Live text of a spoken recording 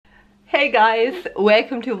Hey guys,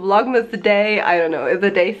 welcome to Vlogmas today. I don't know, is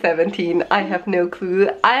it day 17? I have no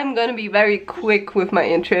clue. I'm gonna be very quick with my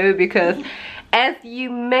intro because as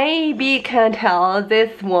you maybe can tell,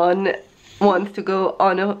 this one wants to go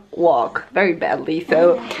on a walk very badly.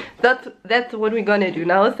 So that's what we're gonna do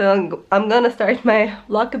now. So I'm gonna start my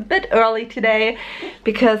vlog a bit early today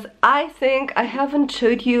because I think I haven't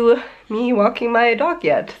showed you me walking my dog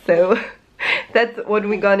yet. So that's what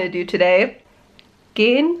we're gonna do today.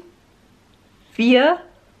 Gehen wir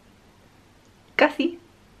Gassi?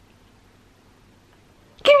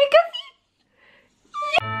 Gehen wir Gassi?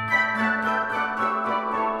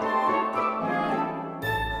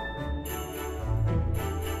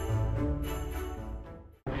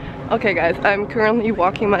 Okay guys, I'm currently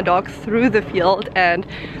walking my dog through the field and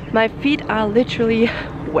my feet are literally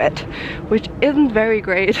wet, which isn't very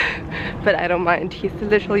great, but I don't mind. He's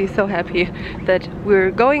literally so happy that we're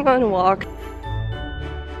going on a walk.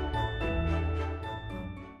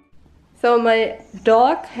 So my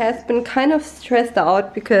dog has been kind of stressed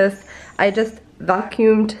out because I just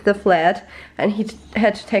vacuumed the flat and he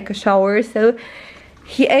had to take a shower, so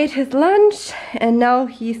he ate his lunch and now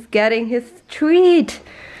he's getting his treat.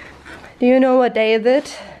 Do you know what day is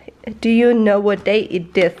it? Do you know what day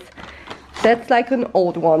it is? That's like an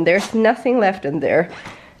old one. There's nothing left in there.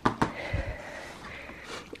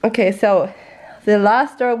 Okay, so the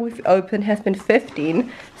last door we've opened has been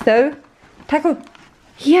 15. So, Taco,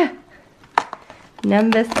 here.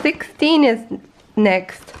 Number 16 is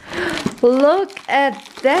next. Look at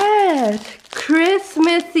that!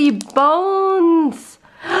 Christmassy bones!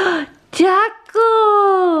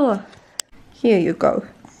 Taco! Here you go.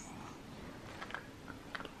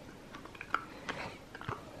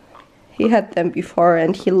 He had them before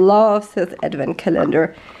and he loves his advent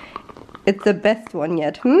calendar. It's the best one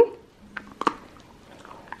yet,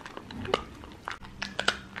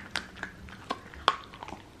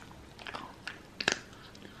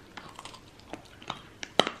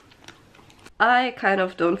 I kind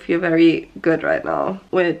of don't feel very good right now,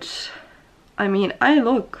 which, I mean, I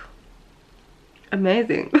look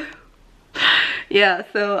amazing. Yeah,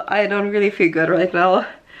 so I don't really feel good right now,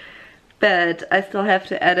 but I still have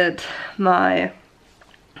to edit my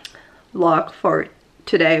vlog for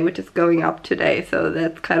today, which is going up today, so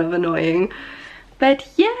that's kind of annoying. But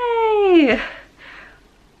yay!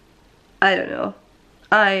 I don't know.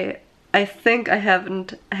 I think I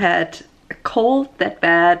haven't had a cold that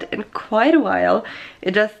bad in quite a while.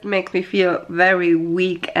 It just makes me feel very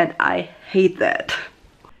weak and I hate that.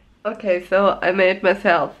 Okay, so I made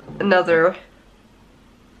myself another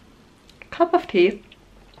cup of tea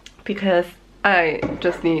because I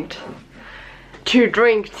just need to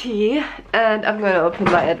drink tea, and I'm gonna open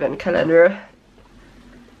my advent calendar.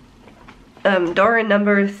 Door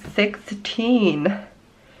number 16.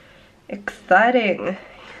 Exciting.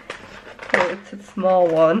 Oh, it's a small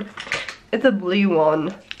one. It's a blue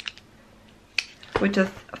one, which is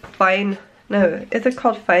fine. No, is it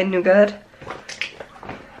called fine nougat?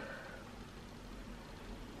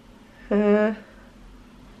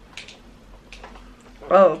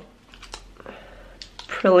 Oh,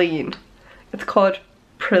 praline. It's called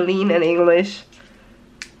praline in English.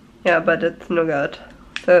 Yeah, but it's nougat.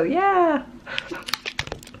 So yeah.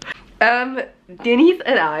 Denise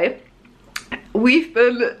and I, we've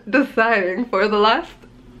been deciding for the last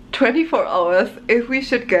 24 hours if we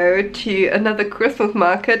should go to another Christmas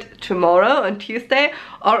market tomorrow on Tuesday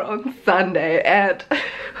or on Sunday, and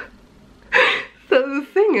so the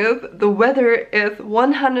thing is, the weather is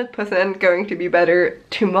 100% going to be better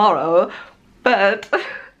tomorrow, but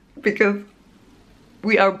because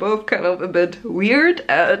we are both kind of a bit weird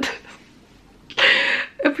and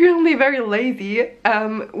apparently very lazy,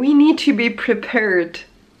 we need to be prepared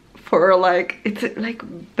for, like, it's like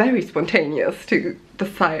very spontaneous to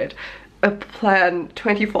decide a plan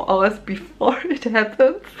 24 hours before it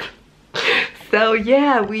happens. So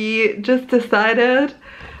yeah, we just decided,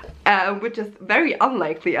 which is very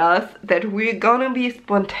unlikely us, that we're gonna be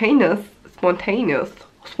spontaneous.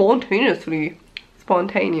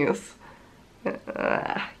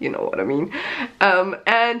 You know what I mean.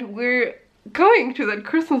 And we're going to that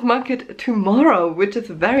Christmas market tomorrow, which is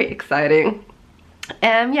very exciting.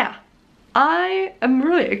 Yeah, I am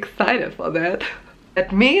really excited for that.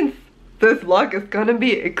 That means this vlog is gonna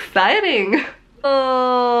be exciting.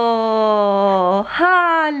 Oh,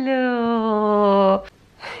 hallo.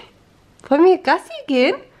 Wollen wir Gassi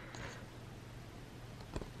gehen?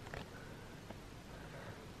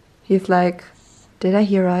 He's like, did I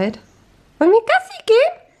hear right? Wollen wir Gassi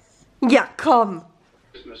gehen? Ja, komm.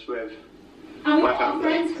 Christmas with my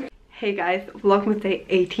family. Hey guys, Vlogmas day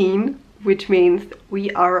 18. which means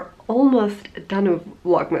we are almost done with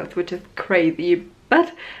Vlogmas, which is crazy.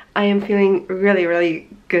 But I am feeling really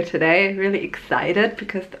good today, really excited,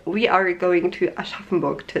 because we are going to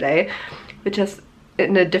Aschaffenburg today, which is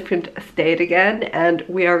in a different state again, and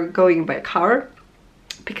we are going by car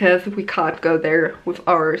because we can't go there with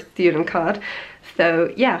our student card.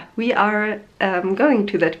 So yeah, we are going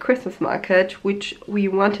to that Christmas market, which we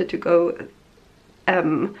wanted to go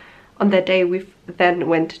on that day. We then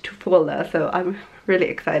went to Fulda, so I'm really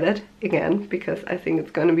excited again because I think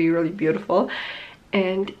it's going to be really beautiful.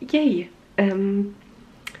 And yay!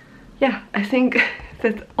 Yeah, I think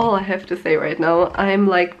that's all I have to say right now. I'm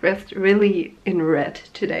like dressed really in red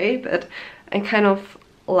today, but I kind of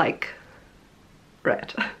like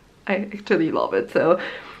red. I actually love it. So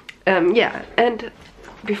yeah, and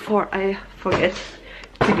before I forget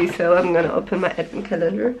to do so, I'm gonna open my advent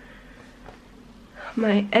calendar.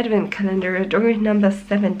 My advent calendar, door number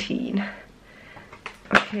 17.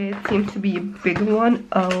 Okay, it seems to be a big one.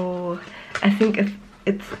 Oh, I think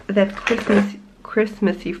it's that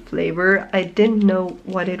Christmassy flavor. I didn't know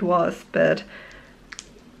what it was, but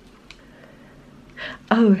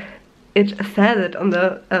oh, it says it on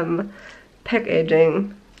the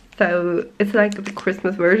packaging. So it's like the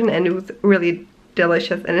Christmas version, and it was really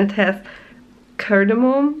delicious, and it has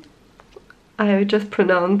cardamom. I just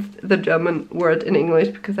pronounced the German word in English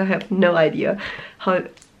because I have no idea how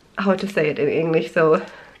to say it in English. So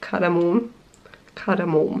cardamom,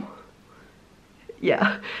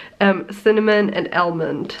 yeah, cinnamon and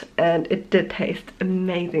almond, and it did taste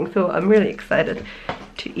amazing. So I'm really excited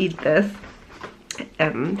to eat this.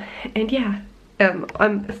 And yeah,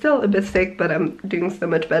 I'm still a bit sick, but I'm doing so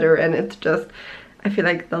much better, and it's just, I feel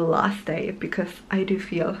like the last day, because I do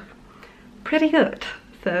feel pretty good.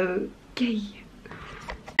 So yay.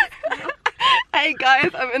 Hey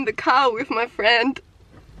guys, I'm in the car with my friend.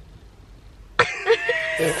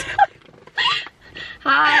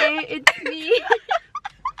 Hi, it's me.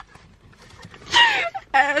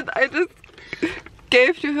 And I just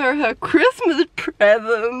gave to her Christmas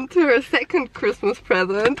present, her second Christmas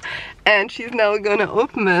present, and she's now gonna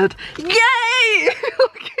open it. Yay!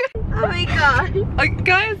 Okay. Oh my god.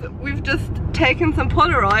 Guys, we've just taken some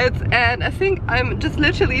Polaroids, and I think I'm just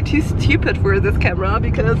literally too stupid for this camera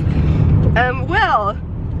because, well,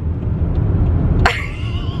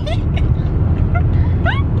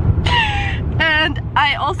 and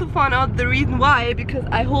I also found out the reason why, because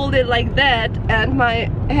I hold it like that and my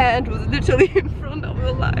hand was literally in front of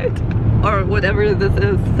the light or whatever this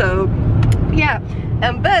is. So yeah,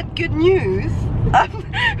 but good news.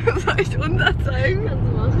 Was soll ich unser zeigen?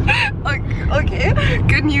 Okay,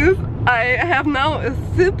 good news. I have now a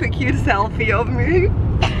super cute selfie of me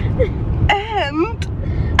and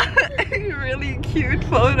a really cute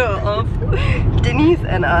photo of Denise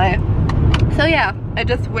and I. So yeah, I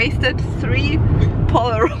just wasted 3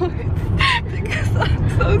 Polaroids because I'm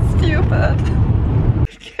so stupid.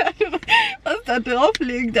 Ich kann was da drauf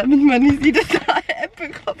legen, damit man nicht sieht, dass da Apple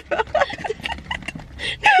Kopfhörer hat.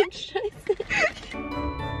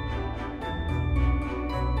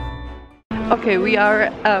 Okay, we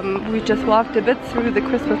just walked a bit through the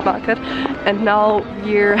Christmas market, and now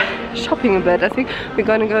we're shopping a bit. I think we're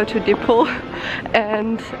gonna go to Depot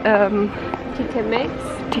and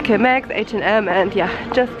TK Maxx, H&M, and yeah,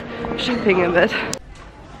 just shopping a bit.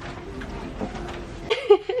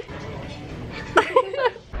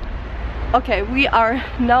 Okay, we are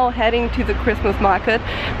now heading to the Christmas market,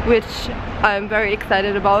 which I'm very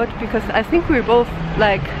excited about because I think we're both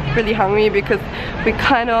like really hungry because we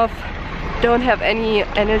kind of don't have any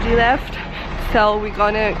energy left. So we're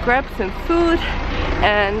gonna grab some food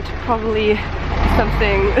and probably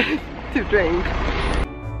something to drink.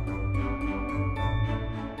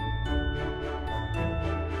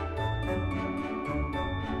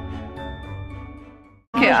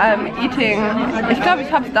 Okay, I'm eating, ich glaube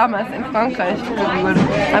ich habe es damals in Frankreich gegoogelt.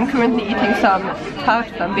 I'm currently eating some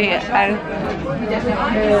tarte flambé and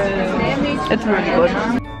it's really good.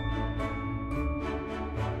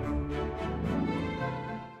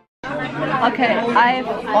 Okay, I've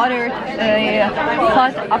ordered a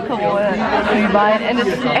hot Aperol Glühwein, and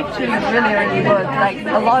it's actually really good. Like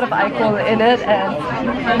a lot of alcohol in it, and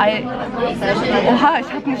oha, ich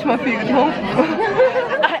habe nicht mal viel getrunken.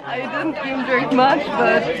 I didn't even drink much,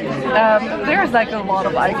 but there's like a lot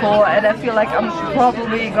of alcohol, and I feel like I'm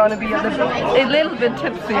probably gonna be a little bit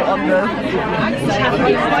tipsy on this,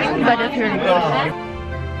 but it's really good.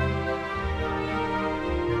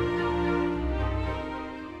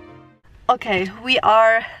 Okay, we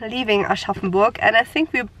are leaving Aschaffenburg, and I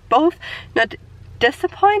think we're both not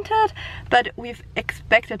disappointed, but we've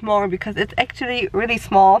expected more because it's actually really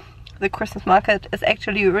small. the Christmas market is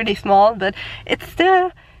actually really small, but it's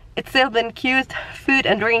still been cute. Food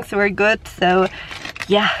and drinks were good, so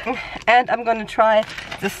yeah. And I'm gonna try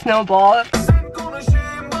the snowball.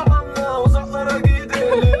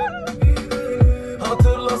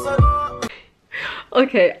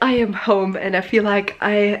 Okay, I am home and I feel like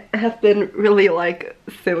I have been really like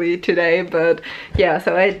silly today, but yeah,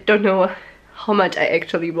 so I don't know how much I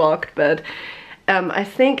actually vlogged, but I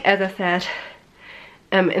think, as I said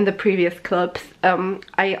in the previous clips,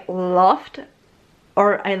 I loved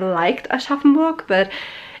or I liked Aschaffenburg, but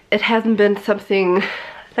it hasn't been something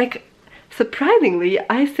like, surprisingly,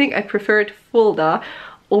 I think I preferred Fulda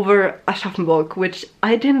over Aschaffenburg, which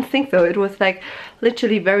I didn't think so. It was like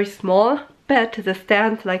literally very small, but the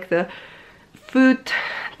stands, like the food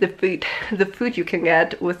you can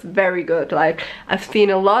get was very good. Like, I've seen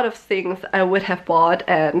a lot of things I would have bought,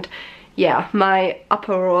 and yeah, my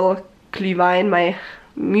Aperol Glühwein, my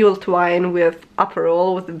mulled wine with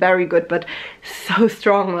Aperol was very good, but so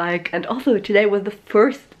strong, like. And also today was the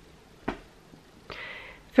first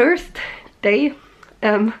day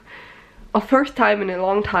or first time in a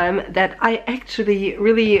long time that I actually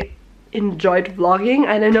really enjoyed vlogging.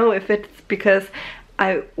 I don't know if it's because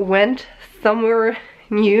I went somewhere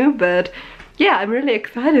new, but yeah, I'm really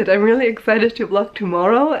excited. I'm really excited to vlog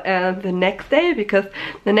tomorrow and the next day, because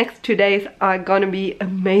the next 2 days are gonna be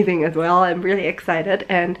amazing as well. I'm really excited,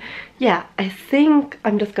 and yeah, I think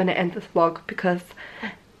I'm just gonna end this vlog because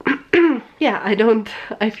yeah,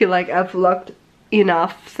 I feel like I've vlogged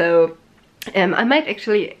enough, so I might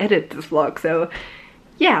actually edit this vlog. So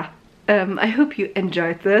yeah, I hope you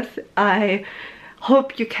enjoyed this. I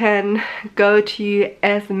hope you can go to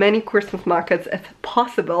as many Christmas markets as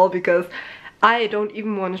possible, because I don't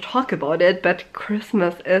even want to talk about it, but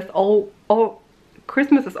Christmas is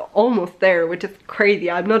Christmas is almost there, which is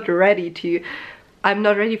crazy. I'm not ready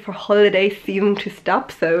for holiday season to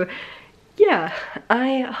stop. So yeah,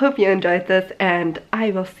 I hope you enjoyed this, and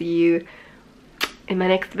I will see you in my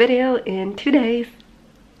next video in 2 days.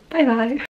 Bye bye.